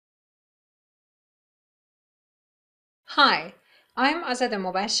Hi, I'm ازاده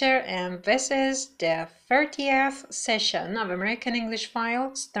مبشر and this is the 30th session of American English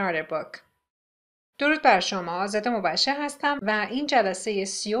File Starter Book. درود بر شما، آزاده مبشر هستم و این جلسه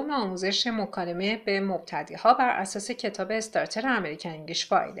 30 آموزش مکالمه به مبتدی‌ها بر اساس کتاب استارتر امریکن انگلیش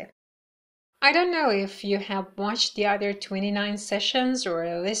فایل. I don't know if you have watched the other 29 sessions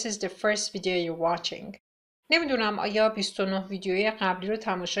or this is the first video you're watching. نمیدونم آیا 29 ویدیوی قبلی رو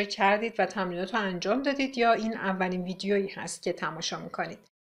تماشا کردید و تمرینات رو انجام دادید یا این اولین ویدیویی هست که تماشا میکنید.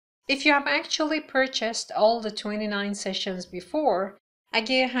 If you have actually purchased all the 29 sessions before,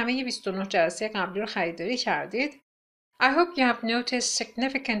 اگه همه 29 جلسه قبلی رو خریداری کردید, I hope you have noticed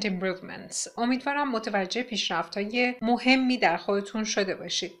significant improvements. امیدوارم متوجه پیشرفت‌های مهمی در خودتون شده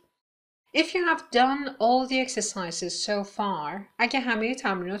باشید. If you have done all the exercises so far, اگه همه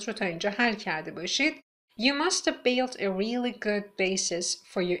تمرینات رو تا اینجا حل کرده باشید, You must have built a really good basis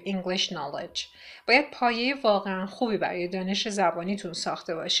for your English knowledge. باید پایه واقعا خوبی برای دانش زبانیتون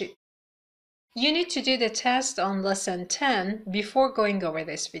ساخته باشید. You need to do the test on lesson 10 before going over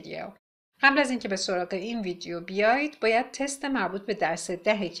this video. قبل از اینکه به سراغ این ویدیو بیایید، باید تست مربوط به درس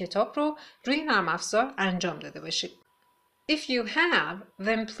 10 کتاب رو روی نرم افزار انجام داده باشید. If you have,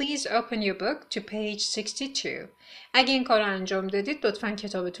 then please open your book to page 62. اگه این کار رو انجام دادید، لطفاً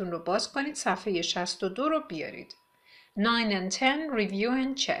کتابتون رو باز کنید، صفحه 62 رو بیارید.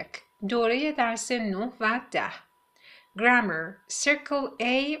 9&10ویدیوی and check. دوره درس 9 و 10. Grammar. Circle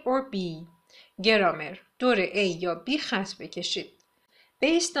A or B. گرامر. دور A یا B خط بکشید.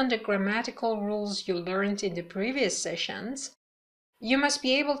 Based on the grammatical rules you learned in the previous sessions, you must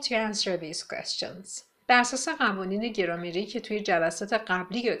be able to answer these questions. بر اساس قوانین گرامری که توی جلسات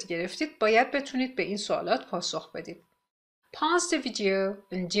قبلی یاد گرفتید باید بتونید به این سوالات پاسخ بدید. Pause the video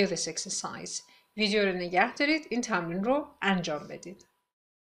and do this exercise. ویدیو رو نگه دارید، این تمرین رو انجام بدید.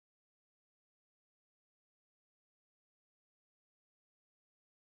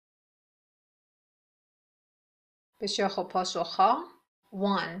 بسیار خوب، پاسخ‌ها.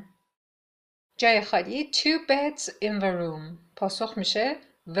 1. جای خالی. 2 beds in the room. پاسخ میشه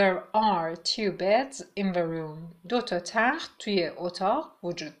There are 2 beds in the room. 2 تا تخت توی اتاق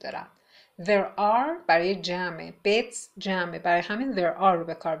وجود دارن. There are برای جمع. Beds جمع. برای همین there are رو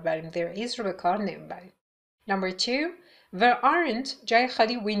به کار ببریم. There is رو به کار نمیبریم. Number 2. There aren't جای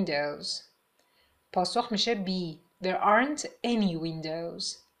خالی windows. پاسخ میشه B. There aren't any windows.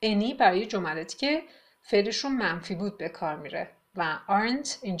 any برای جملاتی که فعلشون منفی بود به کار میره و aren't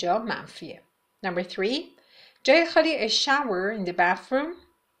اینجا منفیه. Number 3. جای خالی a shower in the bathroom.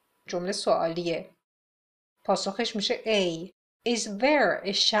 جمله سوالیه. پاسخش میشه A. Is there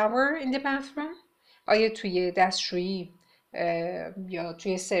a shower in the bathroom? آیا توی دستشویی یا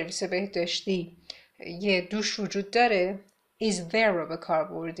توی سرویس بهداشتی یه دوش وجود داره؟ Is there رو به کار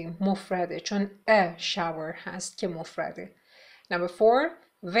بردیم. مفرده چون a shower هست که مفرده. Number 4.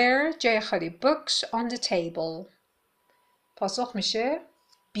 There جای خالی books on the table. پاسخ میشه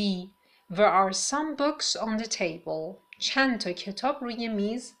B. There are some books on the table. چند تا کتاب روی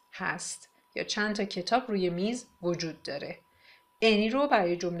میز هست یا چند تا کتاب روی میز وجود داره. any رو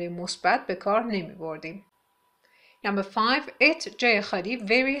برای جمله مثبت به کار نمی بردیم. Number 5. It جای خالی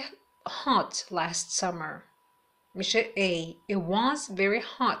very hot last summer. میشه A. It was very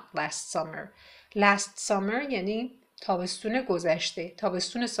hot last summer. Last summer یعنی تابستون گذشته.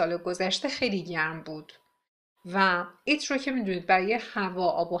 تابستون سال گذشته خیلی گرم بود. و it رو که میدونید برای هوا،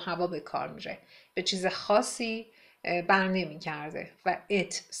 آب و هوا به کار میره. به چیز خاصی بر نمی کرده. و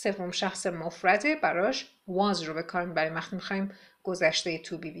it سوم شخص مفرده، براش was رو به کار میبریم وقتی میخوایم گذشته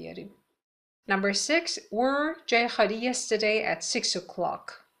to be بیاریم. Number 6. Were جای خالی yesterday at 6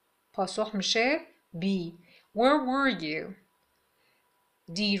 o'clock. پاسخ میشه B. Where were you?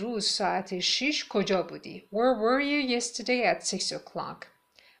 دیروز ساعت 6 کجا بودی؟ Where were you yesterday at 6 o'clock?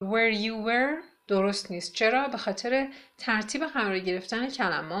 Where you were درست نیست. چرا؟ به خاطر ترتیب قرار گرفتن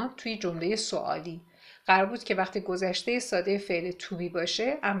کلمات توی جمله سوالی. قرار بود که وقتی گذشته ساده فعل to be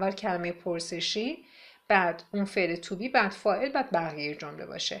باشه، اول کلمه پرسشی، بعد اون فعل to be، بعد فاعل، بعد بقیه جمله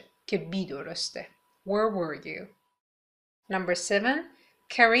باشه که B درسته. Where were you? Number 7.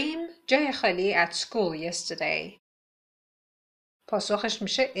 کریم جای خالی at school yesterday. پاسخش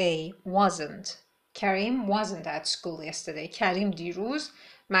میشه A. Wasn't. کریم wasn't at school yesterday. کریم دیروز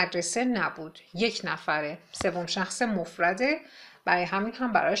مدرسه نبود. یک نفره. سوم شخص مفرده. برای همین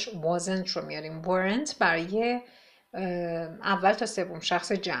هم براش wasn't رو میاریم. weren't برای اول تا سوم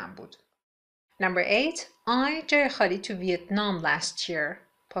شخص جمع بود. Number 8. I جای خالی to Vietnam last year.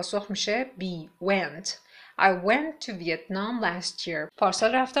 پاسخ میشه B. Went. I went to Vietnam last year.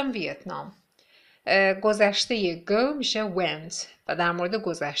 پارسال رفتم ویتنام. گذشته go میشه went و در مورد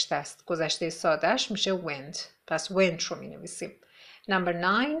گذشته است. گذشته سادهش میشه went. پس went رو می نویسیم. Number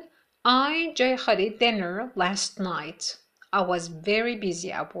 9. I جای خالی dinner last night. I was very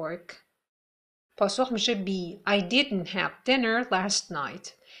busy at work. پاسخ میشه B. I didn't have dinner last night.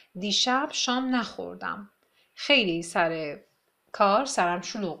 دیشب شام نخوردم. خیلی سر کار سرم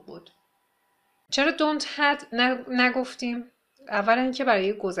شلوغ بود. چرا don't had نگفتیم؟ اولا اینکه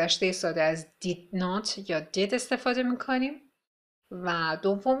برای گذشته ساده از did not یا did استفاده میکنیم و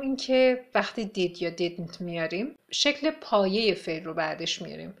دوم اینکه وقتی did یا didn't میاریم شکل پایه فعل رو بعدش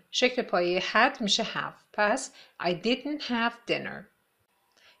میاریم. شکل پایه had میشه have. پس I didn't have dinner.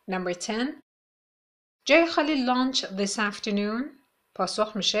 Number 10. جای خالی lunch this afternoon.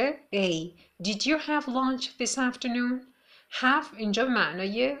 پاسخ میشه A. Did you have lunch this afternoon? have اینجا به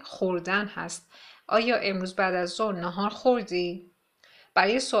معنای خوردن هست. آیا امروز بعد از ظهر نهار خوردی؟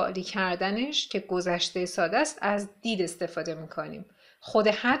 برای سوالی کردنش که گذشته ساده است از did استفاده میکنیم.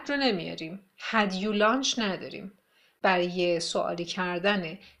 خود had رو نمیاریم. had you lunch نداریم. برای سوالی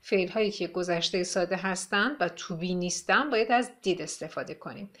کردن فعل هایی که گذشته ساده هستند و to be نیستن باید از did استفاده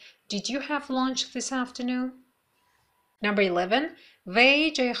کنیم. Did you have lunch this afternoon? Number 11.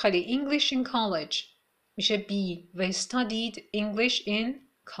 They جای خالی English in college. میشه B. They studied English in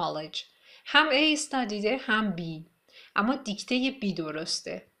college. هم A studied هم B. اما دیکته B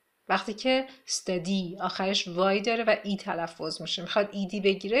درسته. وقتی که study آخرش Y داره و E تلفظ میشه. میخواد ED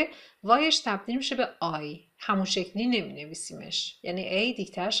بگیره Yش تبدیل میشه به I. همون شکلی نمی نویسیمش. یعنی A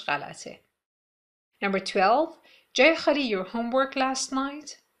دیکتهش غلطه. Number 12. جای خالی your homework last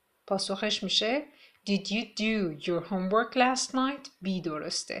night. پاسخش میشه Did you do your homework last night? B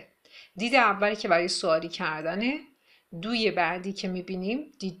درسته. دید اولی که برای سوالی کردنه. دوی بعدی که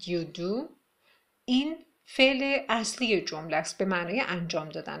میبینیم Did you do. این فعل اصلی جمله است به معنای انجام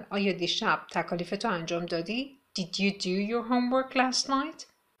دادن. آیا دیشب تکالیفتو انجام دادی؟ Did you do your homework last night?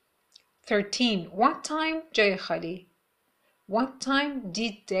 13. What time جای خالی. What time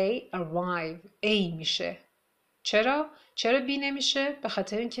did they arrive? A میشه. چرا B نمیشه؟ به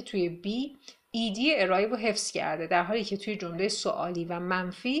خاطر اینکه توی B ایدی arrive رو حفظ کرده، در حالی که توی جمله سوالی و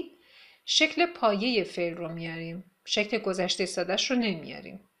منفی شکل پایه فعل رو میاریم. شکل گذشته سادهش رو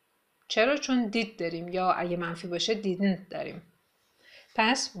نمیاریم. چرا؟ چون did داریم یا اگه منفی باشه didn't داریم.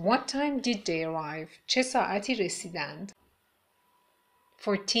 پس what time did they arrive؟ چه ساعتی رسیدند؟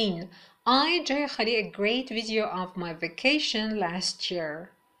 14. I جای خالی a great video of my vacation last year.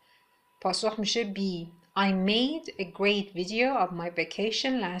 پاسخ میشه B. I made a great video of my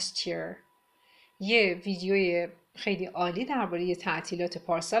vacation last year. یه ویدیوی خیلی عالی درباره تعطیلات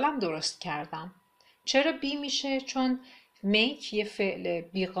پارسالم درست کردم. چرا B میشه؟ چون make یه فعل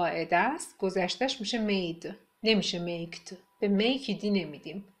بی‌قاعده است. گذشتهش میشه made. نمیشه maked. به make دی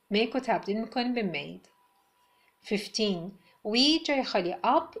نمیدیم. make رو تبدیل میکنیم به made. 15. We جای خالی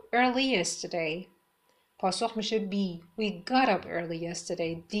up early yesterday. پاسخ میشه B. We got up early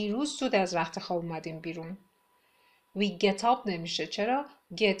yesterday. دیروز زود از رخت خواب اومدیم بیرون. We get up نمیشه. چرا؟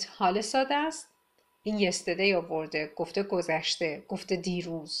 get حال ساده است. این yesterday آورده. گفته گذشته. گفته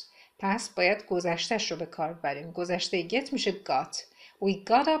دیروز. پس باید گذشتهش رو به کار بریم. گذشته get میشه got. We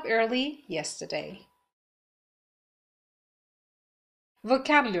got up early yesterday.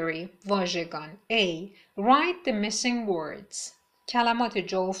 Vocabulary واژگان. A. Write the missing words. کلمات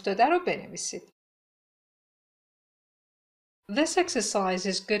جا افتاده رو بنویسید. This exercise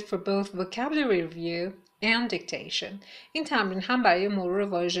is good for both vocabulary review and dictation. این تمرین هم برای مرور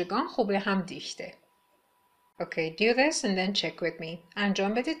واژگان خوبه هم دیکته. Okay, do this and then check with me.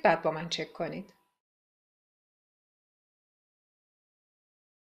 انجام بدید بعد با من چک کنید.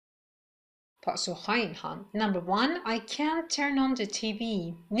 پاسخ‌های اینها. Number 1. I can't turn on the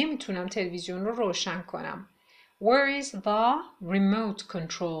TV. نمیتونم تلویزیون رو روشن کنم. Where is the remote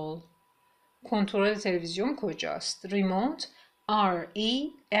control? کنترل تلویزیون کجاست؟ Remote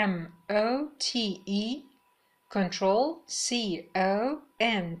R-E-M-O-T-E Control C-O-N-T-R-O-L.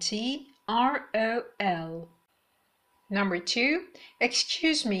 Number 2.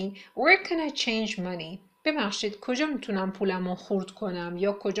 Excuse me, where can I change money? ببخشید کجا میتونم پولمو خرد کنم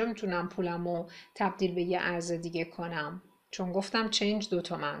یا کجا میتونم پولمو تبدیل به یه ارز دیگه کنم؟ چون گفتم change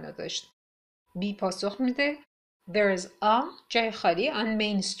دوتا معنا داشت. B پاسخ میده There is a جای خالی on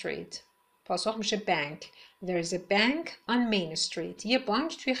Main Street. پاسخ میشه bank. There is a bank on Main Street. یه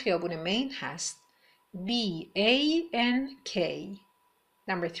بانک توی خیابون مین هست. B-A-N-K.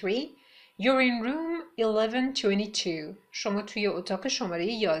 Number 3. You're in room 1122. شما توی اتاق شماره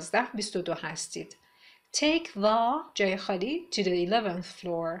 1122 هستید. Take the جای خالی to the 11th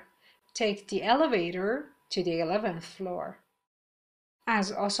floor. Take the elevator to the 11th floor.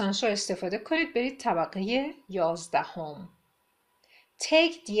 از آسانسور استفاده کنید برید طبقه 11ام.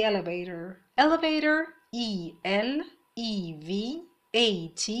 Take the elevator. Elevator E-L-E-V-A-T-O-R.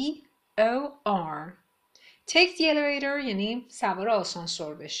 Take the elevator یعنی سوار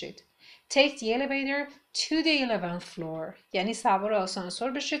آسانسور بشید. Take the elevator to the 11th floor یعنی سوار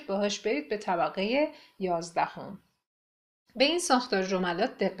آسانسور بشید باهاش برید به طبقه 11ام. به این ساختار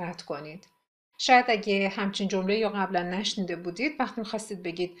جملات دقت کنید. شاید اگه همچین جمله یا قبلا نشنیده بودید وقتی میخواستید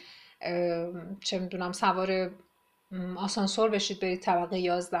بگید چه میدونم سوار آسانسور بشید برید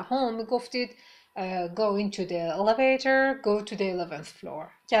طبقه 11ام میگفتید go into the elevator, go to the 11th floor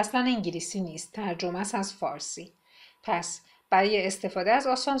که اصلا انگلیسی نیست، ترجمه است از فارسی. پس برای استفاده از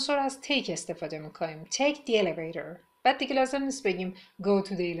آسانسور از take استفاده میکنیم. Take the elevator. بعد دیگه لازم نیست بگیم go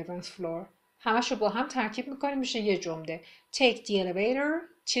to the 11th floor. همشو با هم ترکیب میکنیم میشه یه جمله. Take the elevator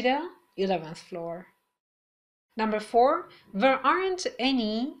to the 11th floor. Number 4. There aren't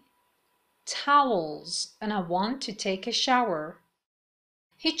any towels and I want to take a shower.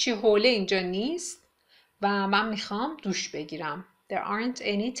 هیچی حوله اینجا نیست و من میخوام دوش بگیرم. There aren't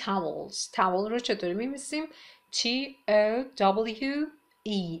any towels. towel رو چطوری می‌نویسیم؟ T-O-W-E-L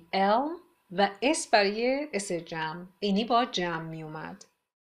و S برای اس جمع. اینی با جمع می اومد.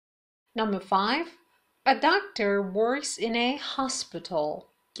 Number 5. A doctor works in a hospital.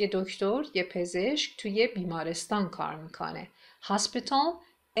 یه دکتر، یه پزشک توی بیمارستان کار میکنه. Hospital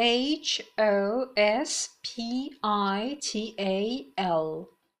H-O-S-P-I-T-A-L.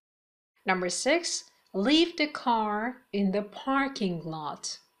 Number 6. Leave the car in the parking lot.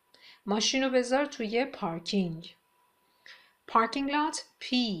 ماشین رو بذار توی پارکینگ. Parking lot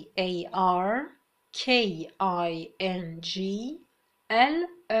P-A-R-K-I-N-G-L-O-T.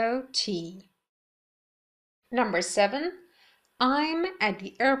 Number 7. I'm at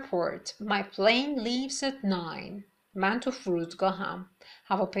the airport. My plane leaves at 9. من تو فرودگاهم.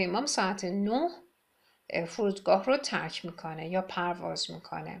 هواپیمام ساعت 9 فرودگاه رو ترک میکنه یا پرواز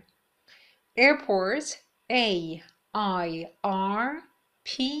میکنه. Airport A-I-R-P-O-R-T.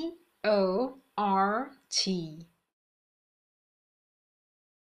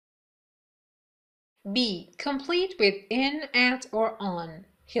 B. Complete with in, at or on.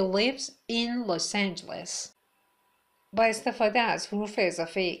 He lives in Los Angeles. با استفاده از حروف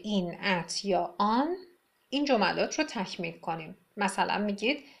اضافه این، at یا on این جملات رو تکمیل کنیم. مثلا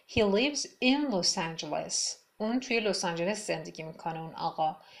میگید He lives in Los Angeles. اون توی لس آنجلس زندگی میکنه اون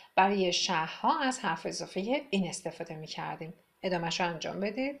آقا. برای شهرها از حرف اضافه این استفاده میکردیم. ادامهش رو انجام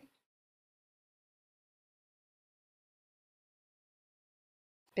بدید.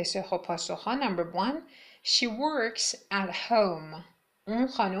 بسیار خوب پاسخها. Number 1. She works at home. اون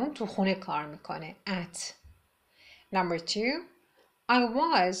خانم تو خونه کار میکنه. At. Number 2. I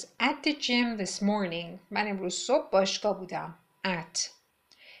was at the gym this morning. من امروز صبح باشگاه بودم. At.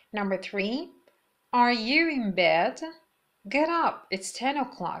 Number 3. Are you in bed? Get up. It's 10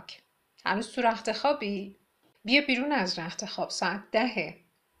 o'clock. هنوز تو رخت خوابی؟ بیا بیرون از رخت خواب. ساعت 10.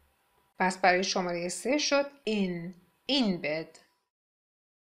 پس برای شماره 3 شد in bed.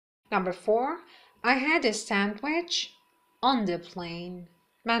 Number 4. I had a sandwich on the plane.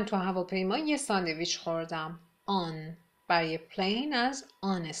 من تو هواپیما یه ساندویچ خوردم. On. برای plane از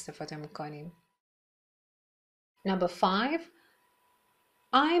on استفاده میکنیم. Number 5.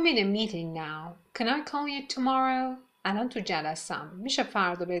 I'm in a meeting now. Can I call you tomorrow? الان تو جلسم. میشه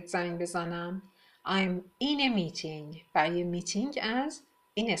فردا بهت زنگ بزنم؟ I'm in a meeting. برای میتینگ از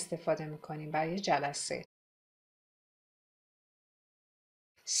این استفاده میکنیم برای جلسه.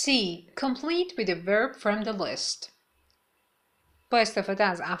 C. Complete with a verb from the list. با استفاده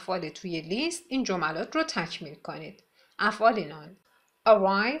از افعال توی لیست این جملات رو تکمیل کنید. افعال اینان: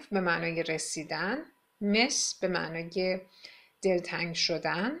 arrive به معنای رسیدن، miss به معنای دلتنگ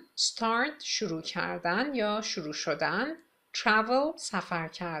شدن، start شروع کردن یا شروع شدن، travel سفر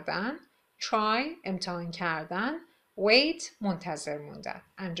کردن، try امتحان کردن، wait منتظر موندن.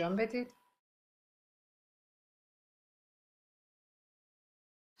 انجام بدید.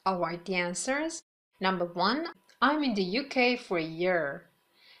 I'll write the answers. Number 1. I'm in the UK for a year.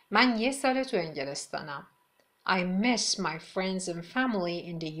 من یه سال تو انگلستانم. I miss my friends and family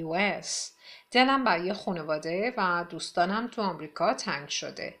in the US. دلم برای خانواده و دوستانم تو آمریکا تنگ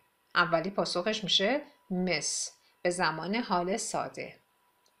شده. اولی پاسخش میشه miss به زمان حال ساده.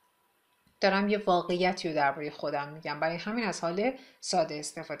 دارم یه واقعیتی رو درباره خودم میگم. برای همین از حال ساده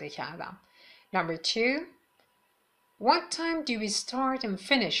استفاده کردم. Number 2. What time do we start and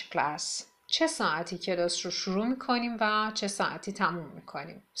finish class? چه ساعتی کلاس رو شروع میکنیم و چه ساعتی تموم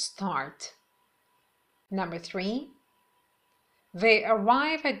میکنیم؟ Start. Number 3. They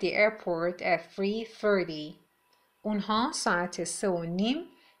arrive at the airport at 3:30. اونها ساعت 3:30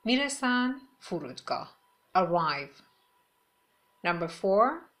 میرسن فرودگاه. Arrive. Number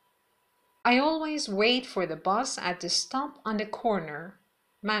 4. I always wait for the bus at the stop on the corner.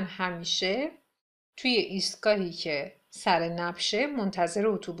 من همیشه توی ایستگاهی که سر نبشه منتظر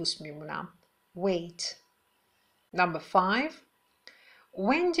اتوبوس میمونم. Wait. Number 5.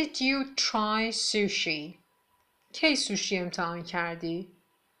 When did you try sushi? کی سوشی امتحان کردی؟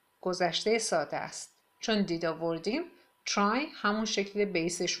 گذشته ساده است. چون دید آوردیم try همون شکل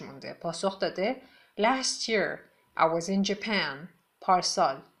بیسش مونده. پاسخ داده Last year I was in Japan.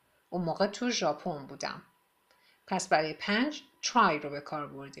 پارسال اون موقع تو ژاپن بودم. پس برای 5 try رو به کار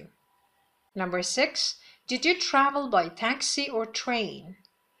بردیم. Number 6. Did you travel by taxi or train?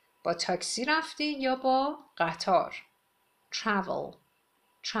 با تاکسی رفتی یا با قطار؟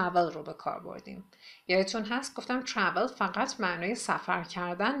 travel رو به کار بردیم. یادتون هست گفتم travel فقط معنای سفر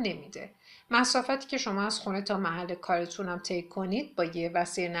کردن نمیده. مسافتی که شما از خونه تا محل کارتون هم طی کنید با یه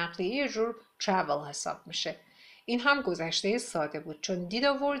وسیله نقلیه یه جور travel حساب میشه. این هم گذشته ساده بود چون دید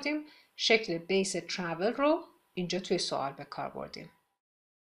آوردیم شکل بیس travel رو اینجا توی سوال به کار بردیم.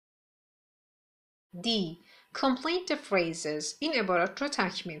 D. Complete the phrases. این عبارات رو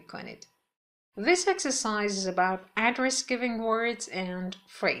تکمیل کنید. This exercise is about address giving words and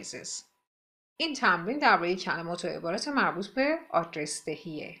phrases. این تمرین درباره کلمات و عبارات مربوط به آدرس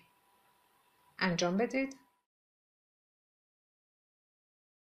دهیه. انجام بدید.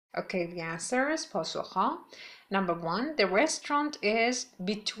 Okay, the answers. پاسخها. Number 1. The restaurant is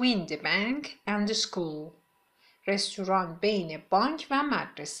between the bank and the school. رستوران بین بانک و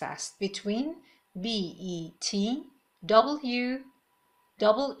مدرسه است. Between B-E-T-W-E-E-N.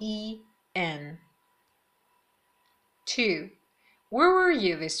 2. Where were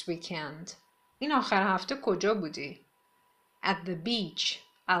you this weekend? این آخر هفته کجا بودی؟ At the beach.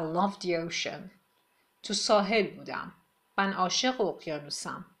 I love the ocean. تو ساحل بودم. من عاشق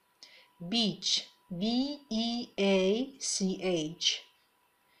اقیانوسم. Beach. B-E-A-C-H.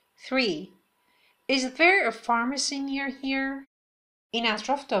 3. Is there a pharmacy near here? این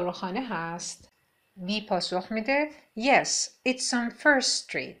اطراف داروخانه هست؟ B پاسخ میده Yes, it's on First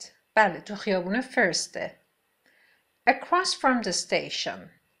Street. بله تو خیابون فرسته. Across from the station.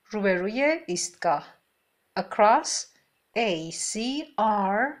 روبروی ایستگاه. Across. A-C-R-O-S-S.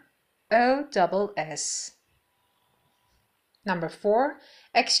 Number 4.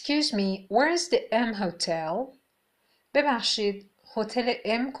 Excuse me, where is the M hotel? ببخشید هتل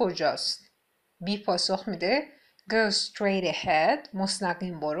M کجاست؟ B پاسخ میده Go straight ahead.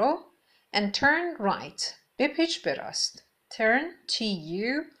 مستقیم برو. And turn right. بپیچ به راست. Turn.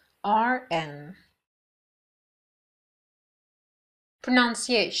 T-U-R-N.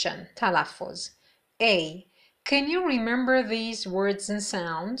 Pronunciation. تلفظ. A. Can you remember these words and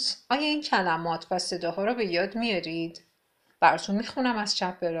sounds? آیا این کلمات و صداها رو به یاد میارید؟ براتون میخونم از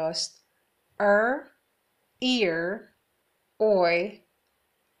چپ به راست. ear, oy,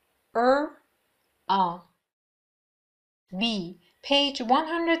 a. B. Page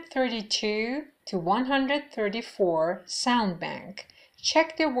 132 to 134 Sound Bank.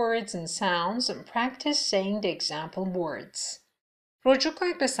 Check the words and sounds and practice saying the example words. رجوع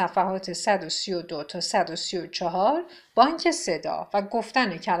کنید به صفحات 132 تا 134 بانک صدا و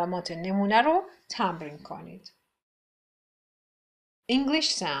گفتن کلمات نمونه رو تمرین کنید. English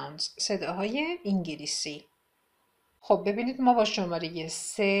sounds. صداهای انگلیسی. خب ببینید ما با شماره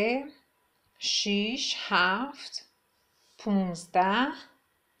 3 6 7 15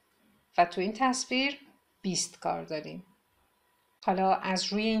 و تو این تصویر 20 کار داریم. حالا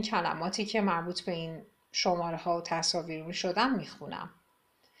از روی این کلماتی که مربوط به این شماره ها و تصاویر می شدن می خونم.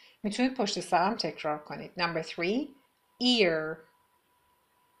 میتونید پشت سرم تکرار کنید. Number 3. Ear.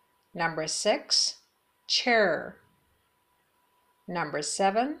 Number 6. Chair. Number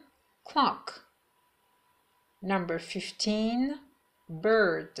 7. Clock. Number 15.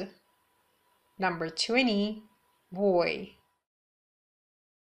 Bird. Number 20. Boy.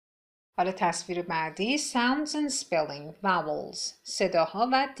 حالا تصویر بعدی sounds and spelling vowels صداها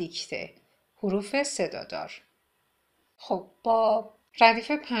و دیکته حروف صدادار. خب با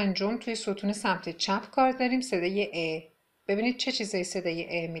ردیف پنجم توی ستون سمت چپ کار داریم صدای ا. ببینید چه چیزایی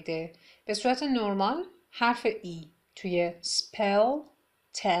صدای ا میده. به صورت نرمال حرف ای توی spell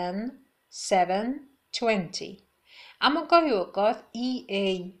 10 7 20 اما گاهی اوقات ای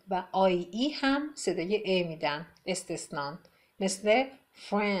ای و آی ای هم صدای ا میدن استثنان مثل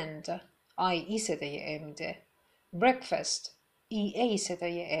friend آی ای صدای ا میده. breakfast ای ای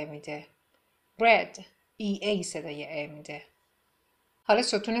صدای ا میده. bread ای ای صدای ا میده. حالا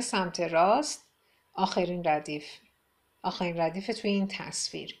ستون سمت راست آخرین ردیف توی این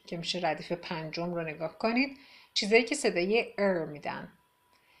تصویر که میشه ردیف پنجم رو نگاه کنید. چیزایی که صدای ار میدن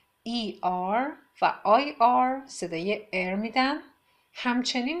ای آر و آی آر صدای ار میدن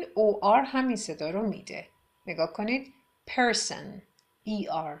همچنین OR همین صدا رو میده. نگاه کنید. person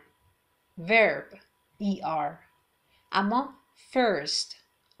ER verb ER اما first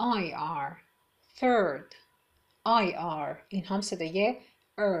IR third IR این هم صدای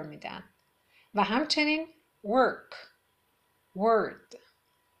میدن و همچنین work word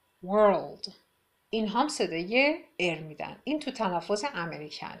world این هم صدای میدن. این تو تلفظ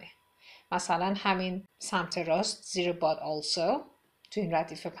امریکنه. مثلا همین سمت راست زیر باد also تو این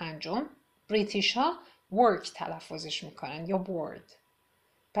ردیف پنجم بریتیش ها work تلفظش میکنن یا word.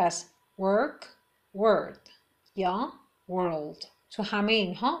 پس work word یا world تو همه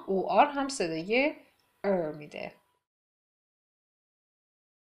اینها OR هم صدای میده.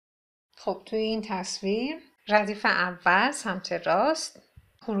 خب توی این تصویر ردیف اول سمت راست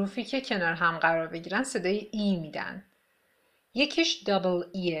حروفی که کنار هم قرار بگیرن صدای ای میدن. یکیش دابل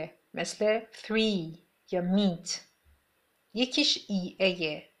ایه مثل 3 یا meet. یکیش ای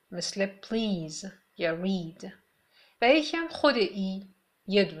ایه مثل please یا read. و یکی هم خود ای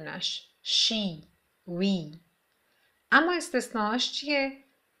یه دونش she we. اما استثناش چیه؟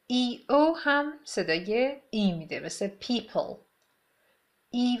 ای او هم صدای ای میده مثل people.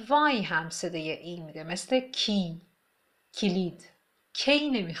 ای وای هم صدای ای میده مثل کی کلید. کی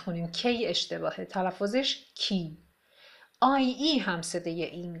نمیخونیم کی اشتباهه تلفظش کی. آی ای هم صدای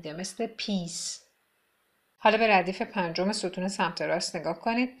ای میده مثل پیس. حالا به ردیف پنجم ستون سمت راست نگاه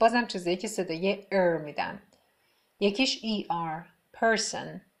کنید. بازم چیزایی که صدای میدن. یکیش ER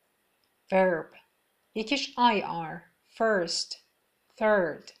person verb. یکیش IR first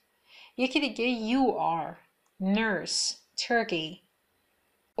third. یکی دیگه UR nurse turkey.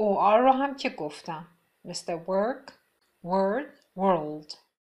 OR رو هم که گفتم مثل work word world.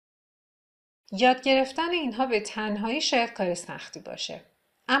 یاد گرفتن اینها به تنهایی شاید کار سختی باشه.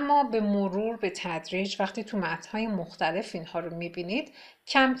 اما به مرور به تدریج وقتی تو متن‌های مختلف اینها رو میبینید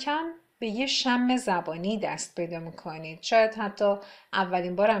کم کم به یه شم زبانی دست پیدا میکنید. شاید حتی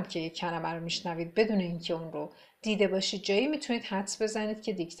اولین بارم که یک کلمه رو میشنوید بدون اینکه اون رو دیده باشید جایی میتونید حدس بزنید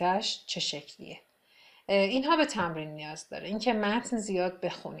که دیکته‌اش چه شکلیه. اینها به تمرین نیاز داره. اینکه متن زیاد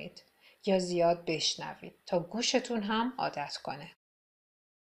بخونید یا زیاد بشنوید تا گوشتون هم عادت کنه.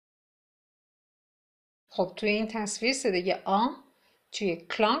 خب توی این تصویر صدای آ توی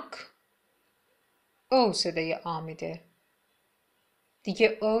کلاک او صدای آ میده.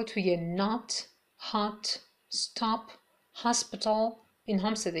 دیگه او توی not, hot, stop, hospital این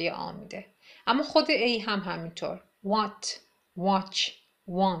هم صدای آ میده. اما خود ای هم همینطور. what, watch,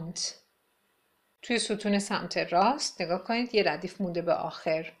 want. توی ستون سمت راست نگاه کنید یه ردیف مونده به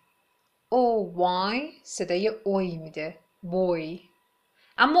آخر. او وای صدای اوی میده. boy.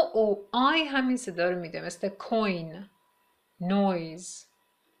 اما او آی همین صدا رو میده مثل coin, noise.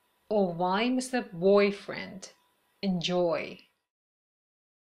 او وای مثل boyfriend enjoy.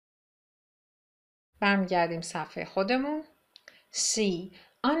 برمیگردیم صفحه خودمون. C.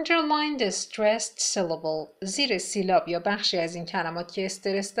 Underline the stressed syllable. زیر سیلاب یا بخشی از این کلمات که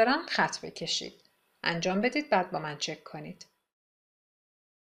استرس دارن خط بکشید. انجام بدید بعد با من چک کنید.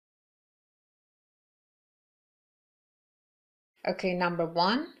 Okay, number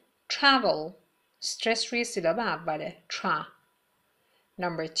 1. Travel. استرس روی سیلاب اوله. tra.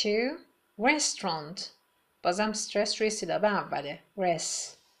 Number 2. Restaurant. بازم استرس روی سیلاب اوله.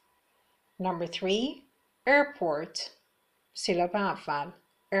 res. Number 3. Airport. سیلاب اول.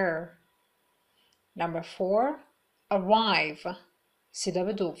 Number 4. Arrive.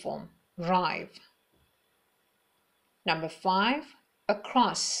 سیلاب دوم. rive. Number 5.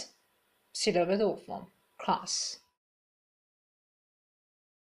 Across. سیلاب دوم. cross.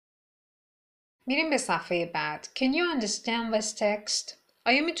 میریم به صفحه بعد. Can you understand this text?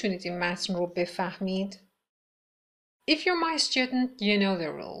 آیا میتونید این متن رو بفهمید؟ If you're my student, you know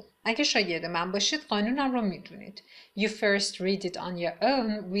the rule. اگه شاگرد من باشید قانونم رو میدونید. You first read it on your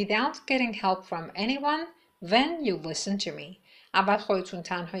own without getting help from anyone, then you listen to me. اول خودتون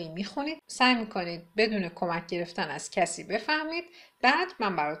تنهایی میخونید، سعی میکنید بدون کمک گرفتن از کسی بفهمید، بعد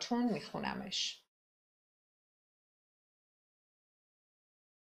من براتون میخونمش.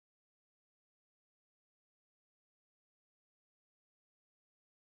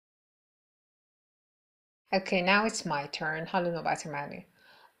 Okay, now it's my turn. حالا نوبت منه.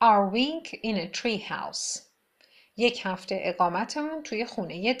 Our week in a tree house. یک هفته اقامتمون توی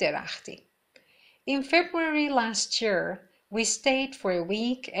خونه درختی. In February last year, we stayed for a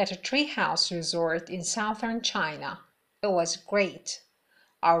week at a treehouse resort in southern China. It was great.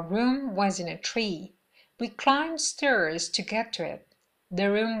 Our room was in a tree. We climbed stairs to get to it. The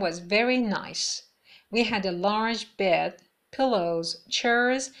room was very nice. We had a large bed, pillows,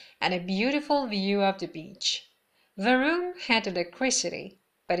 chairs, and a beautiful view of the beach. The room had electricity,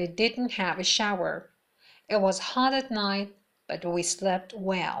 but it didn't have a shower. It was hot at night, but we slept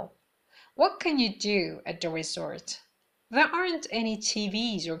well. What can you do at the resort? There aren't any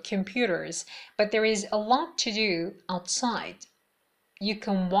TVs or computers, but there is a lot to do outside. You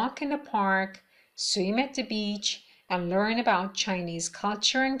can walk in the park, swim at the beach, and learn about Chinese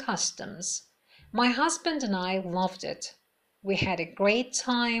culture and customs. My husband and I loved it. We had a great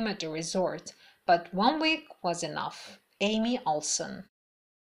time at the resort, but 1 week was enough. Amy Olson.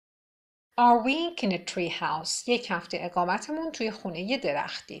 Our week in a tree house. یک هفته اقامتمون توی خونه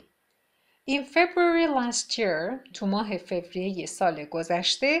درختی. In February last year, تو ماه فوریه سال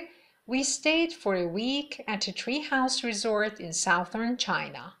گذشته, we stayed for a week at a treehouse resort in southern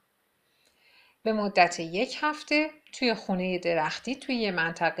China. به مدت 1 هفته توی خونه درختی توی یه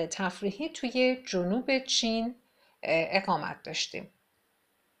منطقه تفریحی توی جنوب چین اقامت داشتیم.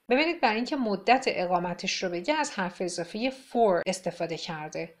 ببینید برای اینکه مدت اقامتش رو بگه از حرف اضافه for استفاده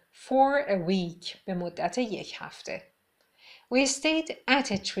کرده. For a week به مدت 1 هفته. We stayed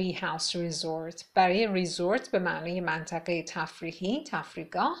at a treehouse resort. برای ریزورت به معنای منطقه تفریحی،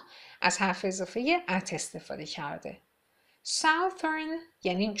 تفریحگاه از حرف اضافه at استفاده کرده. Southern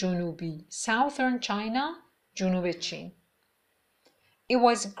یعنی جنوبی. Southern China جنوب چین. It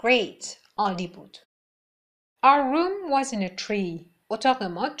was great. عالی بود. Our room was in a tree. اتاق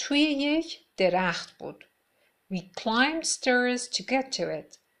ما توی یک درخت بود. We climbed stairs to get to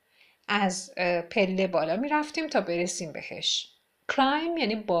it. از پله بالا می رفتیم تا برسیم بهش. Climb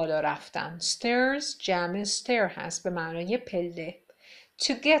یعنی بالا رفتن. Stairs جمع stair هست به معنای پله.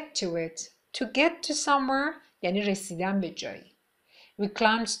 To get to it. To get to somewhere یعنی رسیدن به جایی. We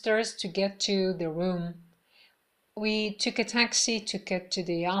climbed stairs to get to the room. We took a taxi to get to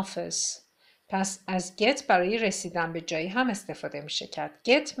the office. پس از get برای رسیدن به جایی هم استفاده میشه کرد.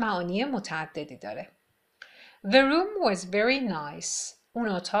 Get معانی متعددی داره. The room was very nice. اون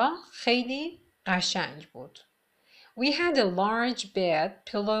اتاق خیلی قشنگ بود. We had a large bed,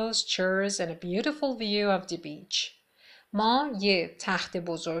 pillows, chairs and a beautiful view of the beach. ما یه تخت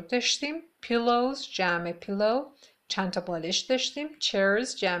بزرگ داشتیم. Pillows جمع pillow. چند تا بالش داشتیم.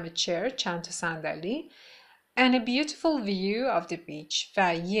 Chairs جمع chair. چند تا صندلی. And a beautiful view of the beach.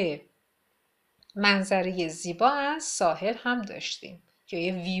 و یه منظره زیبا از ساحل هم داشتیم. یا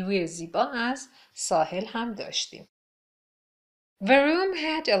یه ویو زیبا از ساحل هم داشتیم. The room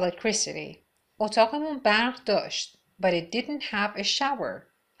had electricity. اتاقمون برق داشت. But it didn't have a shower.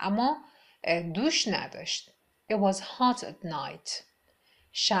 اما دوش نداشت. It was hot at night.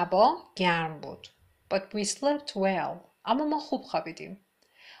 شبا گرم بود. But we slept well. اما ما خوب خوابیدیم.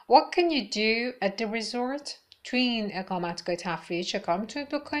 What can you do at the resort? توی این اقامتگاه تفریحی چه کار میتونید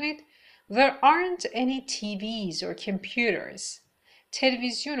بکنید؟ There aren't any TVs or computers.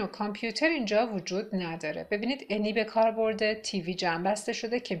 تلویزیون و کامپیوتر اینجا وجود نداره. ببینید انی به کار برده، تیوی جمع بسته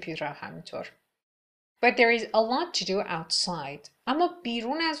شده، کامپیوتر همینطور. But there is a lot to do outside. اما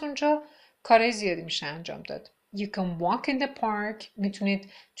بیرون از اونجا کارهای زیادی میشه انجام داد. You can walk in the park.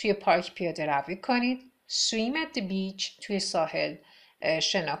 میتونید توی پارک پیاده روی کنید. Swim at the beach. توی ساحل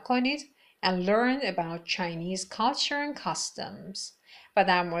شنا کنید. And learn about Chinese culture and customs. و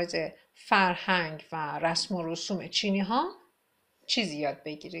در مورد فرهنگ و رسم و رسوم چینی ها چیزی یاد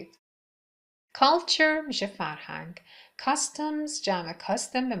بگیرید. Culture میشه فرهنگ. Customs جمع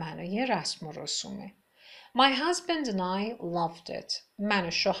custom به معنای رسم و رسومه. My husband and I loved it. من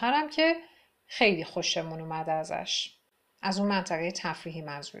و شوهرم که خیلی خوشمون اومده ازش. از اون منطقه تفریحی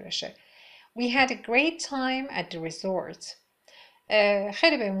منظورشه. We had a great time at the resort.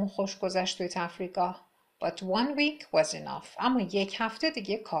 خیلی بهمون خوش گذشت توی تفریحگاه. But 1 week was enough. اما 1 هفته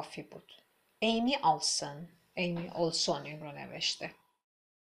دیگه کافی بود. ایمی آلسون. ایمی اولسون این رو نوشته.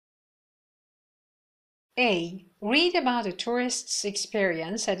 A. Read about a tourist's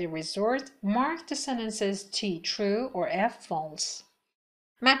experience at a resort. Mark the sentences T true or F false.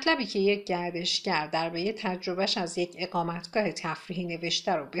 مطلبی که یک گردشگر درباره تجربهش از یک اقامتگاه تفریحی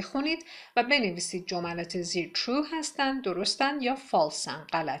نوشته رو بخونید و بنویسید جملات زیر true هستن، درستن یا falseن،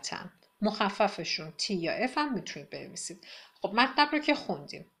 غلطن. مخففشون T یا F هم میتونید بنویسید. خب مطلب رو که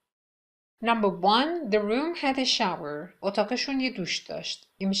خوندیم. Number 1. The room had a shower. اتاقشون یه دوش داشت.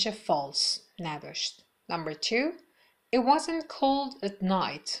 این میشه false. نداشت. Number 2. It wasn't cold at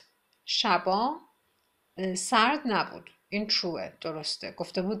night. شبا سرد نبود. این trueه. درسته.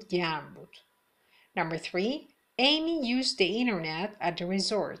 گفته بود گرم بود. Number 3. Amy used the internet at the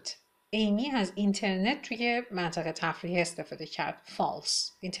resort. ایمی از اینترنت توی منطقه تفریحی استفاده کرد.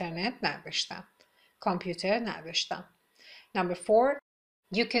 False. اینترنت نداشتم. کامپیوتر نداشتم. Number 4.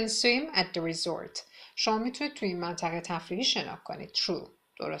 You can swim at the resort. شما میتونید توی این منطقه تفریحی شنا کنید. True.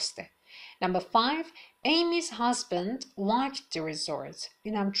 درسته. Number 5. Amy's husband liked the resort.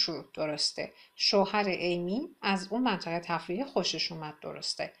 اینم true. درسته. شوهر ایمی از اون منطقه تفریحی خوشش اومد.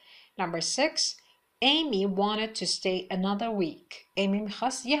 درسته. Number 6. Amy wanted to stay another week. ایمی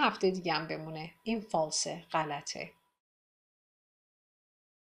میخواست یه هفته دیگه هم بمونه. این false. غلطه.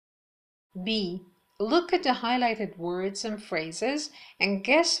 B. Look at the highlighted words and phrases and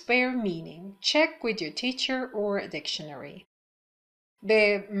guess their meaning. Check with your teacher or a dictionary.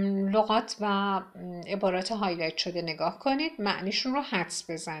 به لغات و عبارات هایلایت شده نگاه کنید، معنیشون رو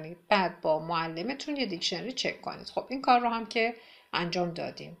حدس بزنید، بعد با معلمتون یه دیکشنری چک کنید. خب این کار رو هم که انجام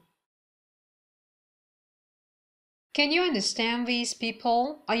دادیم. Can you understand these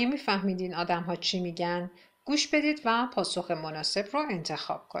people? آیا میفهمید این آدم ها چی میگن؟ گوش بدید و پاسخ مناسب رو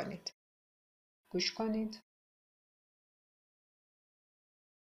انتخاب کنید. گوش کنید.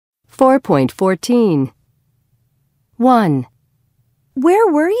 4.14 1. Where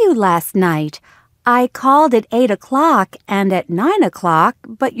were you last night? I called at 8 o'clock and at 9 o'clock,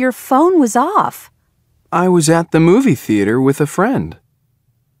 but your phone was off. I was at the movie theater with a friend.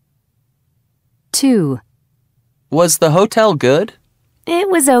 2. Was the hotel good? It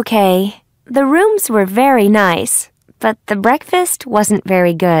was okay. The rooms were very nice, but the breakfast wasn't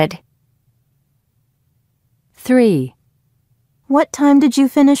very good. 3. What time did you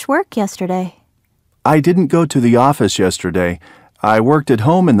finish work yesterday? I didn't go to the office yesterday. I worked at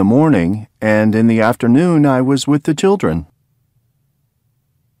home in the morning, and in the afternoon I was with the children.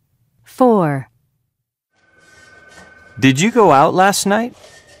 4. Did you go out last night?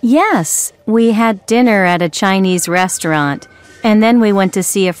 Yes, we had dinner at a Chinese restaurant, and then we went to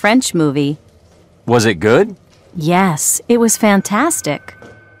see a French movie. Was it good? Yes, it was fantastic.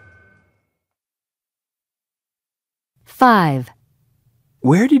 5.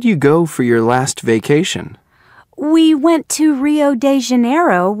 Where did you go for your last vacation? We went to Rio de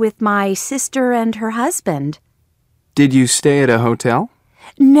Janeiro with my sister and her husband. Did you stay at a hotel?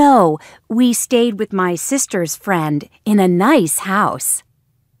 No, we stayed with my sister's friend in a nice house.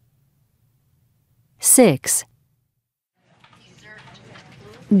 6.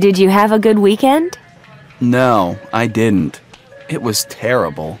 Did you have a good weekend? No, I didn't. It was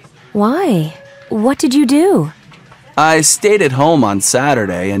terrible. Why? What did you do? I stayed at home on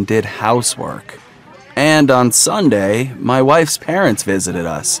Saturday and did housework. And on Sunday, my wife's parents visited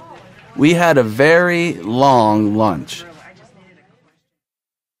us. We had a very long lunch.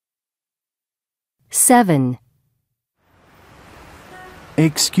 7.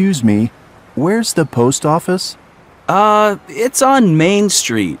 Excuse me, where's the post office? It's on Main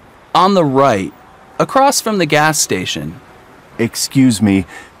Street, on the right, across from the gas station. Excuse me,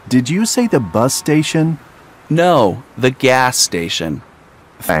 did you say the bus station? No, the gas station.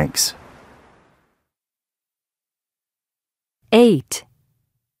 Thanks. 8.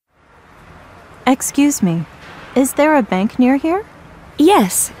 Excuse me, is there a bank near here?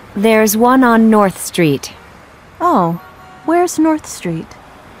 Yes, there's one on North Street. Oh, where's North Street?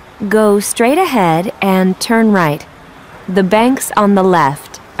 Go straight ahead and turn right. The bank's on the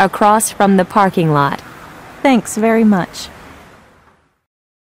left, across from the parking lot. Thanks very much.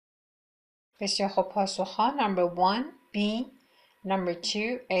 بسیار خوب. پاسخ‌ها number 1 B, number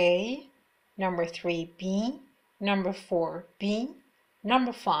 2 A, number 3 B, number 4 B,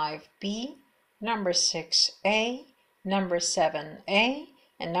 number 5 B, number 6 A, number 7 A,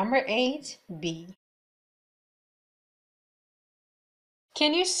 and number 8 B.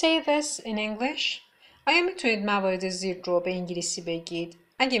 Can you say this in English? آیا میتونید موارد زیر رو به انگلیسی بگید؟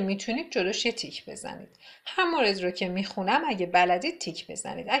 اگه میتونید جلوش یه تیک بزنید. هر مورد رو که میخونم اگه بلدید تیک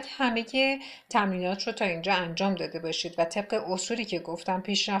بزنید. اگه همه تمرینات رو تا اینجا انجام داده باشید و طبق اصولی که گفتم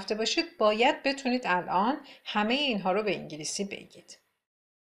پیش رفته باشید، باید بتونید الان همه اینها رو به انگلیسی بگید.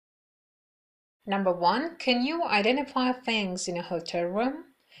 Number 1. Can you identify things in a hotel room?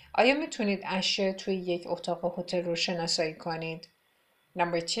 آیا میتونید اشیا توی یک اتاق هتل رو شناسایی کنید؟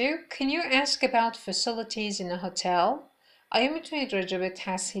 Number 2. Can you ask about facilities in a hotel? آیا میتونید راجع به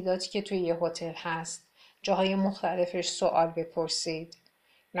تسهیلاتی که توی یه هتل هست، جاهای مختلفش سوال بپرسید؟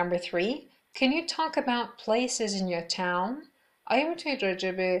 Number 3. Can you talk about places in your town? آیا میتونید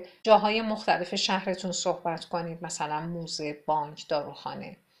راجع به جاهای مختلف شهرتون صحبت کنید، مثلا موزه، بانک،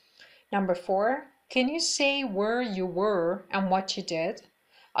 داروخانه؟ Number 4. Can you say where you were and what you did?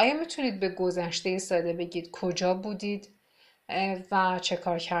 آیا میتونید به گذشته ساده بگید کجا بودید و چه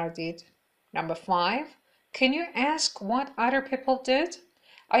کار کردید؟ Number 5. Can you ask what other people did?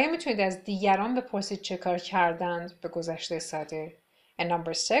 آیا میتونید از دیگران بپرسید چه کار کردند به گذشته ساده؟ And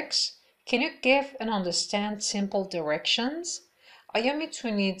number 6. Can you give and understand simple directions? آیا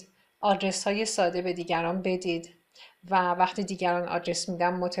میتونید آدرس های ساده به دیگران بدید و وقتی دیگران آدرس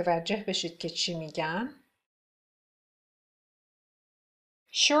میدن متوجه بشید که چی میگن.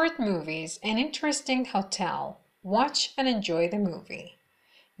 Short movies, an interesting hotel. Watch and enjoy the movie.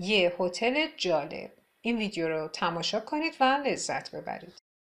 یه هتل جالب. این ویدیو رو تماشا کنید و لذت ببرید.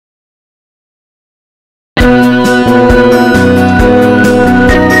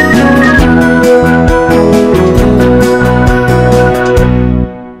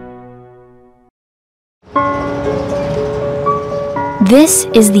 This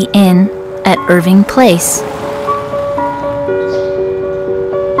is the inn at Irving Place.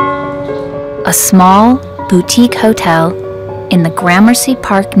 A small boutique hotel in the Gramercy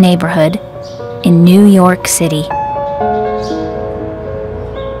Park neighborhood in New York City.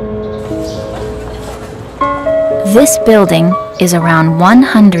 This building is around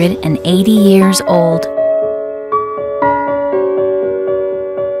 180 years old.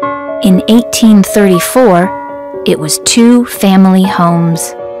 In 1834, it was 2 family homes.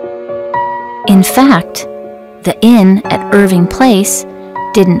 In fact, the inn at Irving Place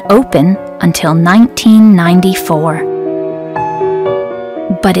didn't open until 1994.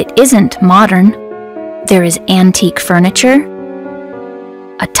 But it isn't modern. There is antique furniture,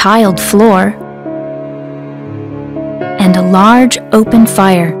 a tiled floor, and a large open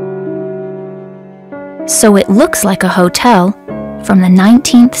fire. So it looks like a hotel from the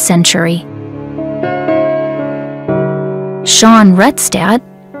 19th century. Sean Redstad,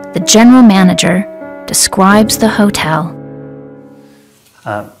 the general manager, describes the hotel.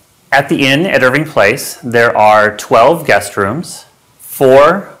 At the inn at Irving Place, there are 12 guest rooms,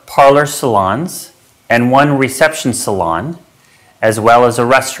 4 parlor salons, and 1 reception salon, as well as a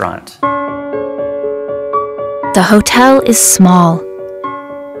restaurant. The hotel is small.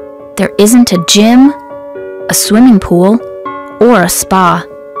 There isn't a gym, a swimming pool, or a spa,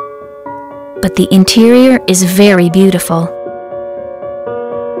 but the interior is very beautiful.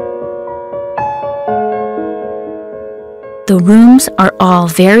 The rooms are all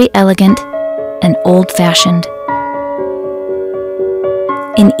very elegant and old-fashioned.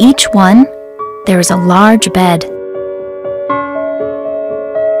 In each one, there is a large bed.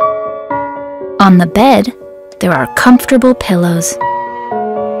 On the bed, there are comfortable pillows.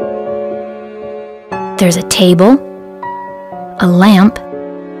 There's a table, a lamp,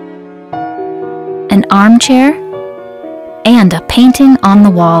 an armchair, and a painting on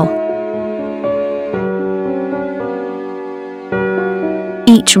the wall.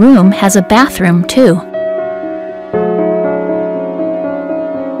 Each room has a bathroom, too.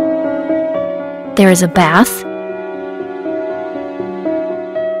 There is a bath,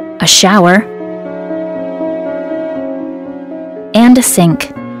 a shower, and a sink.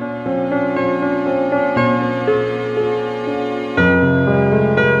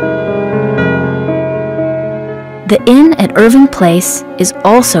 The inn at Irving Place is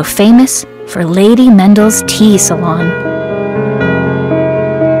also famous for Lady Mendel's Tea Salon.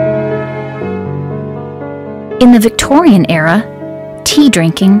 In the Victorian era, tea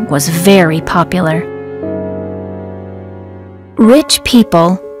drinking was very popular. Rich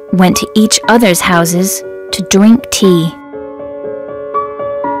people went to each other's houses to drink tea.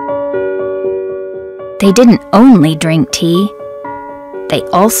 They didn't only drink tea, they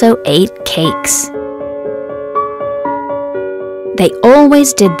also ate cakes. They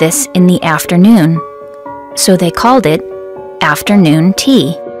always did this in the afternoon, so they called it afternoon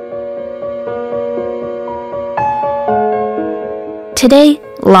tea. Today,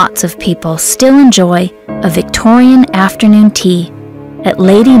 lots of people still enjoy a Victorian afternoon tea at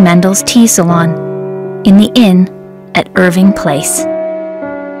Lady Mendel's Tea Salon in the inn at Irving Place.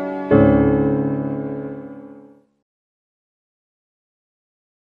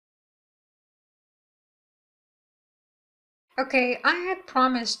 Okay, I had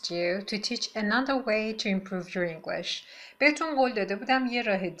promised you to teach another way to improve your English. بهتون قول داده بودم یه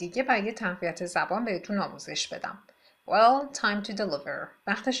راه دیگه برای تقویت زبان بهتون آموزش بدم. Well, time to deliver.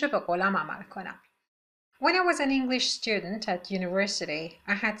 وقتشه به قولم عمل کنم. When I was an English student at university,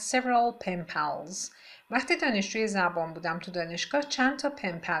 I had several pen pals. وقتی دانشجوی زبان بودم تو دانشگاه چند تا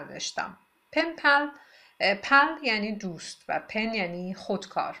پن پل داشتم. پل یعنی دوست و پن یعنی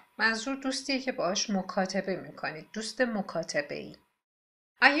خودکار. منظور دوستیه که باهاش مکاتبه میکنید. دوست مکاتبه ای.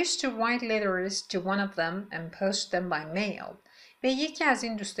 I used to write letters to one of them and post them by mail. به یکی از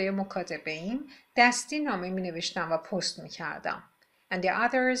این دوستای مکاتبه ایم دستی نامه می نوشتم و پست می کردم. And the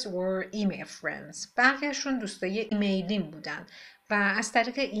others were email friends. بقیهشون دوستای ایمیلیم بودن و از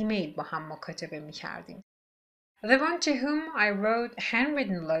طریق ایمیل با هم مکاتبه می کردیم. The one to whom I wrote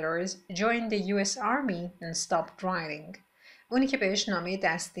handwritten letters joined the US Army and stopped writing. اونی که بهش نامه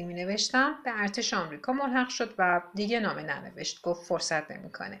دستی می نوشتم به ارتش آمریکا ملحق شد و دیگه نامه ننوشت. گفت فرصت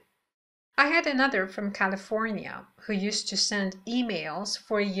نمیکنه. I had another from California who used to send emails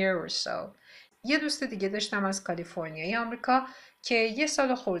for a year or so. یه دوست دیگه داشتم از کالیفرنیای آمریکا که 1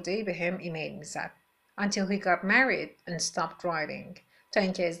 سال خورده‌ای به هم ایمیل میزد. Until he got married and stopped writing. تا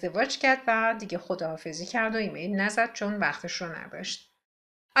اینکه ازدواج کرد و دیگه خداحافظی کرد و ایمیل نزد چون وقتش رو نداشت.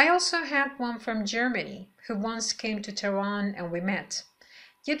 I also had one from Germany who once came to Tehran and we met.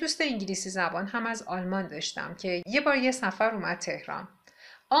 یه دوست انگلیسی زبان هم از آلمان داشتم که یه بار یه سفر اومد تهران.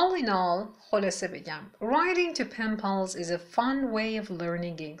 All in all, خلاصه بگم, writing to pen pals is a fun way of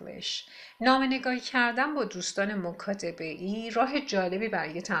learning English. نامه‌نگاری کردن با دوستان مکاتبه‌ای راه جالبی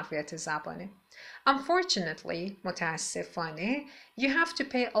برای تقویت زبانه. Unfortunately, متاسفانه, you have to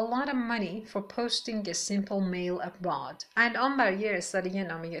pay a lot of money for posting a simple mail abroad. الان برای ارسال یه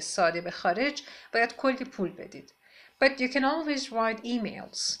نامه ساده به خارج باید کلی پول بدید. But you can always write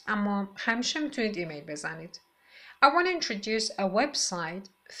emails. اما همیشه میتونید ایمیل بزنید. I want to introduce a website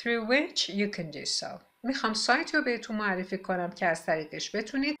through which you can do so. میخوام سایت رو بهتون معرفی کنم که از طریقش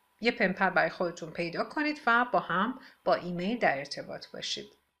بتونید یه پنپل برای خودتون پیدا کنید و با ایمیل در ارتباط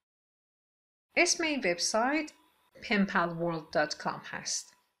باشید. اسم این وبسایت penpalworld.com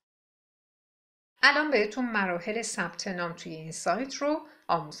هست. الان بهتون مراحل ثبت نام توی این سایت رو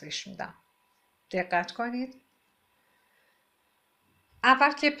آموزش میدم. دقت کنید.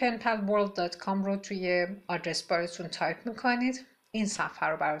 اول که penpalworld.com رو توی آدرس بارتون تایپ میکنید، این صفحه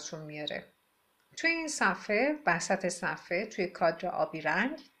رو براتون میاره. توی این صفحه، وسط صفحه توی کادر آبی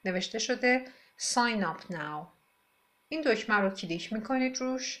رنگ نوشته شده Sign up now. این دکمه رو کلیک میکنید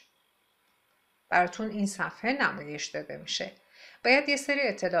روش. براتون این صفحه نمایش داده میشه. باید یه سری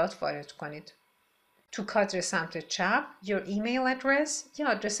اطلاعات وارد کنید. تو کادر سمت چپ your email address، یه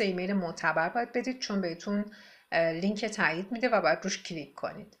آدرس ایمیل معتبر باید بدید چون بهتون لینک تایید میده و باید روش کلیک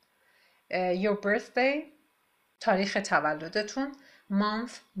کنید. Your birthday، تاریخ تولدتون،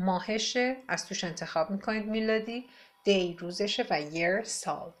 month، ماهشه، از توش انتخاب میکنید میلادی، day، روزشه و year،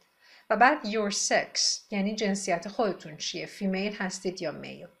 سال. و بعد your sex، یعنی جنسیت خودتون چیه، فیمیل هستید یا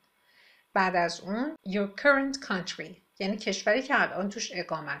میل. بعد از اون your current country، یعنی کشوری که الان توش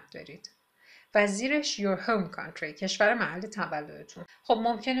اقامت دارید. و زیرش your home country، کشور محل تولدتون. خب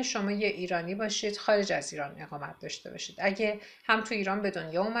ممکنه شما یه ایرانی باشید، خارج از ایران اقامت داشته باشید. اگه هم تو ایران به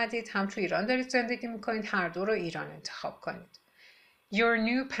دنیا اومدید، هم تو ایران دارید زندگی میکنید، هر دو رو ایران انتخاب کنید. your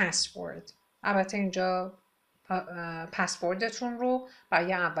new password، البته اینجا پسوردتون رو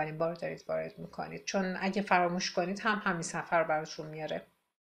برای اولین بار دارید وارد میکنید، چون اگه فراموش کنید هم همین صفحه رو براتون میاره.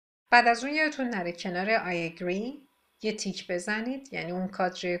 بعد از اون یادتون نره کنار I agree یه تیک بزنید، یعنی اون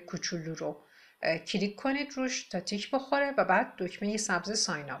کادر کوچولو رو کلیک کنید روش تا تیک بخوره و بعد دکمه سبز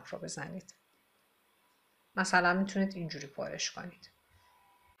ساین اپ رو بزنید. مثلا میتونید اینجوری پرش کنید.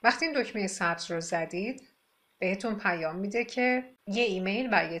 وقتی این دکمه سبز رو زدید بهتون پیام میده که یه ایمیل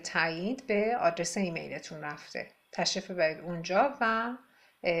برای تایید به آدرس ایمیلتون رفته. تشریف ببرید اونجا و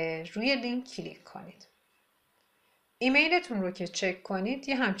روی لینک کلیک کنید. ایمیلتون رو که چک کنید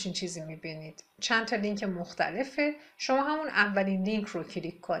یه همچین چیزی میبینید. چند تا لینک مختلفه. شما همون اولین لینک رو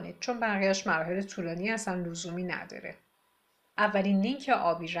کلیک کنید چون بقیه‌اش مراحل طولانی اصلا لزومی نداره. اولین لینک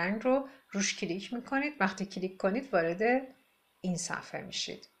آبی رنگ رو روش کلیک میکنید. وقتی کلیک کنید وارد این صفحه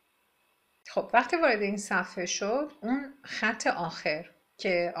میشید. خب وقتی وارد این صفحه شد اون خط آخر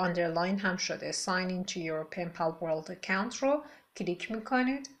که آندرلاین هم شده Sign into your PenPal World account رو کلیک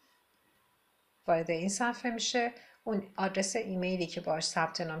میکنید. وارد این صفحه میشه. اون آدرس ایمیلی که باهاش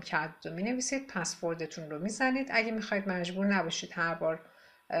ثبت نام کردید رو مینویسید، پسوردتون رو میزنید. اگه میخواید مجبور نباشید هر بار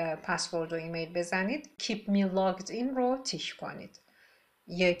پسورد و ایمیل بزنید Keep me logged in رو تیک کنید.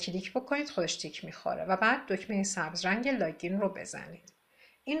 یه کلیک بکنید خودش تیک میخوره و بعد دکمه سبز رنگ لاگین رو بزنید.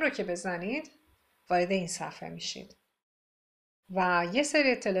 این رو که بزنید وارد این صفحه میشید و یه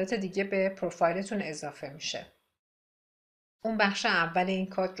سری اطلاعات دیگه به پروفایلتون اضافه میشه. اون بخش اول این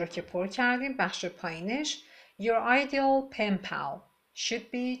کد رو که پر کردیم، بخش پایینش Your ideal pen pal should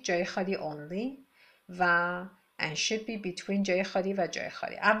be جای خالی only و and should be between جای خالی و جای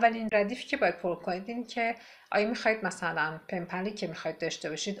خالی. اولین ردیفی که باید پر کنید این که آیا میخواید مثلا پنپلی که میخواید داشته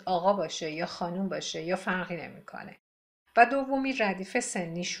باشید آقا باشه یا خانوم باشه یا فرقی نمیکنه. و دومی ردیف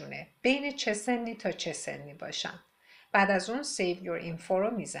سنیشونه. بین چه سنی تا چه سنی باشن. بعد از اون Save Your Info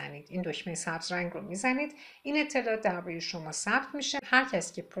رو میزنید. این دکمه سبز رنگ رو میزنید. این اطلاعات درباره شما ثبت میشه. هر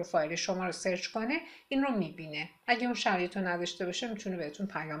کسی که پروفایل شما رو سرچ کنه این رو میبینه. اگه اون شرایط رو نداشته باشه میتونه بهتون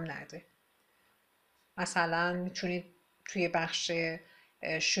پیام نده. مثلا میتونید توی بخش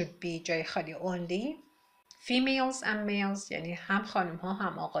Should be جای خالی Only Females and Males، یعنی هم خانم ها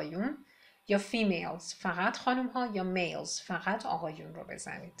هم آقایون، یا فیمیلز فقط خانم ها یا میلز فقط آقایون رو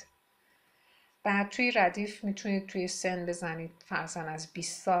بزنید. بعد توی ردیف میتونید توی سن بزنید فرضاً از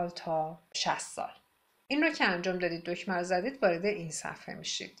 20 سال تا 60 سال. این رو که انجام دادید دکمه رو زدید وارد این صفحه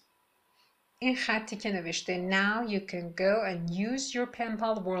میشید. این خطی که نوشته Now you can go and use your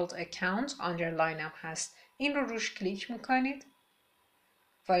PenPal World account underline هم هست. این رو روش کلیک میکنید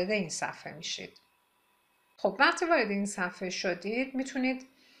وارد این صفحه میشید. خب وقتی وارد این صفحه شدید میتونید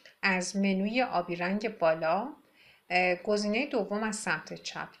از منوی آبی رنگ بالا گزینه دوم از سمت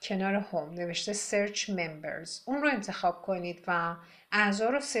چپ کنار هوم نوشته Search Members اون رو انتخاب کنید و اعضا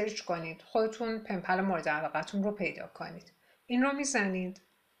رو سرچ کنید. خودتون پنپل مورد علاقتون رو پیدا کنید. این رو میزنید.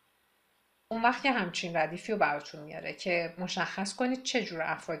 اون وقت که همچین ردیفی رو براتون میاره که مشخص کنید چه جور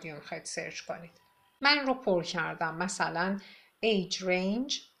افرادی رو میخواید سرچ کنید. من این رو پر کردم. مثلا Age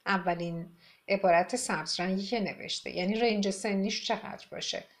Range اولین عبارت سبز رنگی که نوشته یعنی رنج سنیش چقدر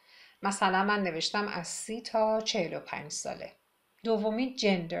باشه. مثلا من نوشتم از 30 تا 45 ساله. دومی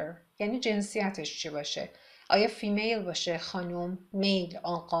جندر یعنی جنسیتش چی باشه. آیا فیمیل باشه، خانم، میل،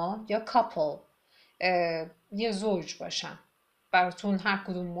 آقا یا کاپل یه زوج باشن. براتون هر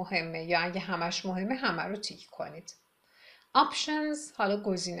کدوم مهمه یا اگه همش مهمه همه رو تیک کنید. Options حالا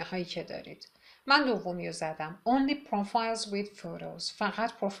گزینه هایی که دارید. من دومی رو زدم Only profiles with photos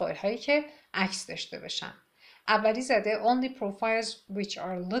فقط پروفایل هایی که عکس داشته باشن. اولی زده Only profiles which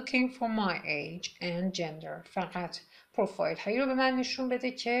are looking for my age and gender فقط پروفایل هایی رو به من نشون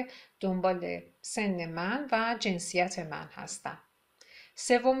بده که دنبال سن من و جنسیت من هستن.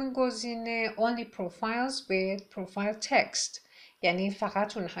 سومین گزینه Only profiles with profile text یعنی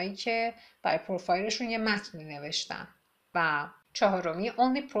فقط اونهایی که برای پروفایلشون یه متنی نوشتن. و چهارمی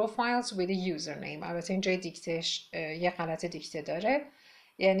Only profiles with a username البته اینجای دیکتش یه غلط دیکته داره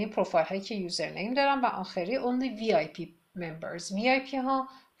یعنی پروفایل هایی که یوزرنیم دارن. و آخری Only VIP members VIP ها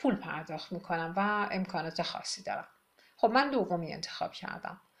پول پرداخت میکنن و امکانات خاصی دارن. خب من دومی انتخاب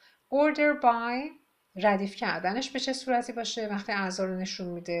کردم. Order by ردیف کردنش به چه صورتی باشه وقتی اعضا رو نشون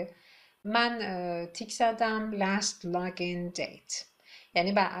میده. من تیک زدم last login date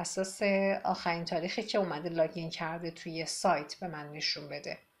یعنی بر اساس آخرین تاریخی که اومده لاگین کرده توی سایت به من نشون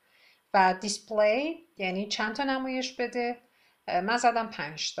بده. و display یعنی چند تا نمایش بده. من زدم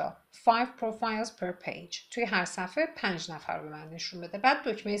 5 تا 5 profiles per page توی هر صفحه 5 نفر رو به من نشون بده. بعد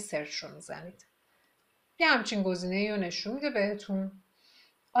دکمه سرچ رو میزنید. یه همچین گزینه‌ای رو نشون میده بهتون.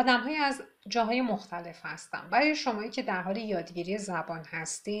 آدم‌های از جاهای مختلف هستن. برای شمایی که در حال یادگیری زبان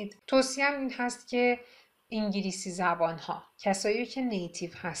هستید توصیه‌ام این هست که انگلیسی زبان‌ها کسایی که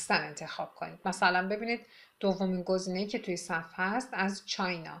نیتیو هستن انتخاب کنید. مثلا ببینید دومین گزینه‌ای که توی صفحه هست از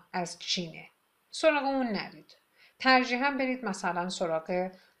چاینا از چینه. سراغ اون نرید. ترجیحاً برید مثلا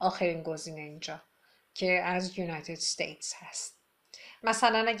سراغ آخرین گزینه اینجا که از یونایتد استیتس هست.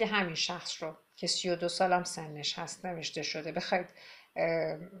 مثلا اگه همین شخص رو که 32 سالم سنش هست نوشته شده بخواید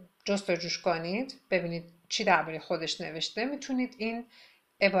جستجوش کنید ببینید چی درباره خودش نوشته میتونید این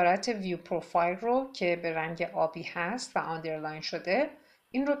عبارت ویو پروفایل رو که به رنگ آبی هست و آندرلاین شده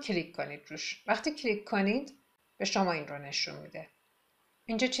این رو کلیک کنید روش. وقتی کلیک کنید به شما این رو نشون میده.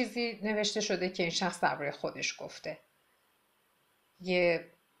 اینجا چیزی نوشته شده که این شخص درباره خودش گفته. یه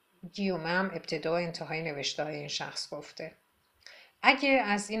گیومه هم ابتدا و انتهای نوشته های این شخص گفته. اگه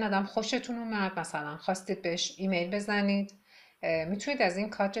از این آدم خوشتون اومد مثلا خواستید بهش ایمیل بزنید میتونید از این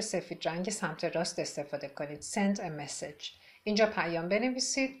کادر سفید رنگ سمت راست استفاده کنید. Send a message اینجا پیام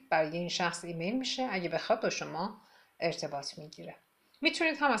بنویسید برای این شخص ایمیل میشه. اگه بخواد با شما ارتباط میگیره.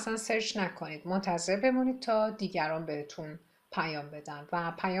 میتونید هم اصلا سرچ نکنید منتظر بمونید تا دیگران بهتون پیام بدن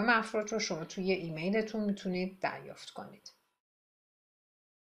و پیام افراد رو شما توی ایمیلتون میتونید دریافت کنید.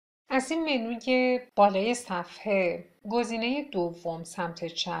 از این منوی بالای صفحه گزینه دوم سمت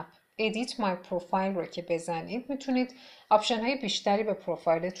چپ Edit My Profile رو که بزنید میتونید آپشن های بیشتری به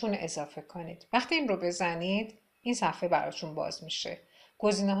پروفایلتون اضافه کنید. وقتی این رو بزنید این صفحه براتون باز میشه.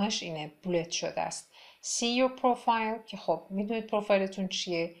 گزینه هاش اینه بولت شده است. See Your Profile که خب میدونید پروفایلتون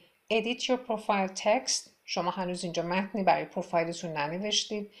چیه. Edit Your Profile Text شما هنوز اینجا متنی برای پروفایلتون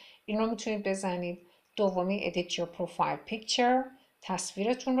ننوشتید این رو میتونید بزنید. دومی Edit Your Profile Picture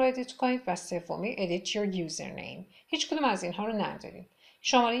تصویرتون رو ادیت کنید و سومی Edit Your Username هیچ کدوم از اینها رو نداریم.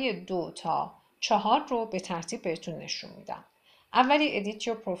 شماره 2 تا 4 رو به ترتیب بهتون نشون میدم. اولی Edit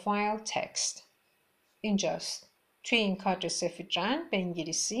Your Profile Text اینجاست. توی این کادر سفید رنگ به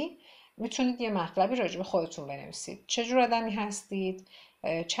انگلیسی میتونید یه مطلبی راجع به خودتون بنویسید. چه جور آدمی هستید؟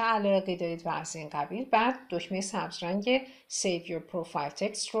 چه علاقه‌ای دارید و از این قبیل. بعد دکمه سبز رنگ Save Your Profile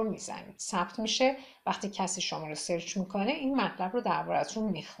Text رو میزنید. ثبت میشه. وقتی کسی شما رو سرچ میکنه این مطلب رو دربارتون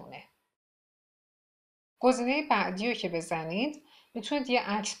میخونه. گزینه بعدی رو که بزنید میتونید یه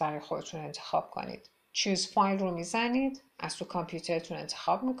عکس برای خودتون انتخاب کنید. چوز فایل رو میزنید، از تو کامپیوترتون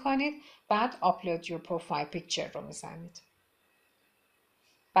انتخاب میکنید، بعد upload your profile picture رو میزنید.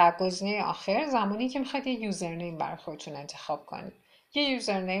 بعد گزینه آخر زمانی که میخواید یه یوزرنیم برای خودتون انتخاب کنید. یه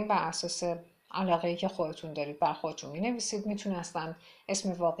یوزرنیم بر اساس علاقه‌ای که خودتون دارید بر خودتون مینویسید. میتونه اصلا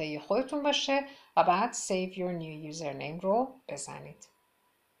اسم واقعی خودتون باشه و بعد save your new username رو بزنید.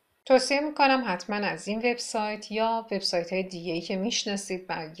 توصیه میکنم حتما از این وبسایت یا وبسایت های دیگه‌ای که میشناسید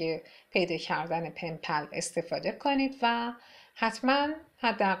برای پیدا کردن پنپل استفاده کنید و حتما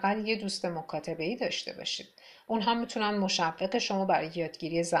حداقل یه دوست مکاتبه‌ای داشته باشید. اونها میتونن مشوق شما برای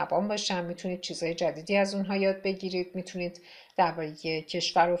یادگیری زبان باشن، میتونید چیزهای جدیدی از اونها یاد بگیرید، میتونید درباره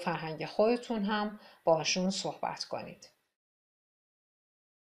کشور و فرهنگ خودتون هم باهاشون صحبت کنید.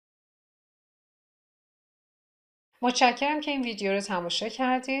 متشکرم که این ویدیو رو تماشا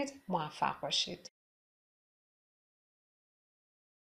کردید. موفق باشید.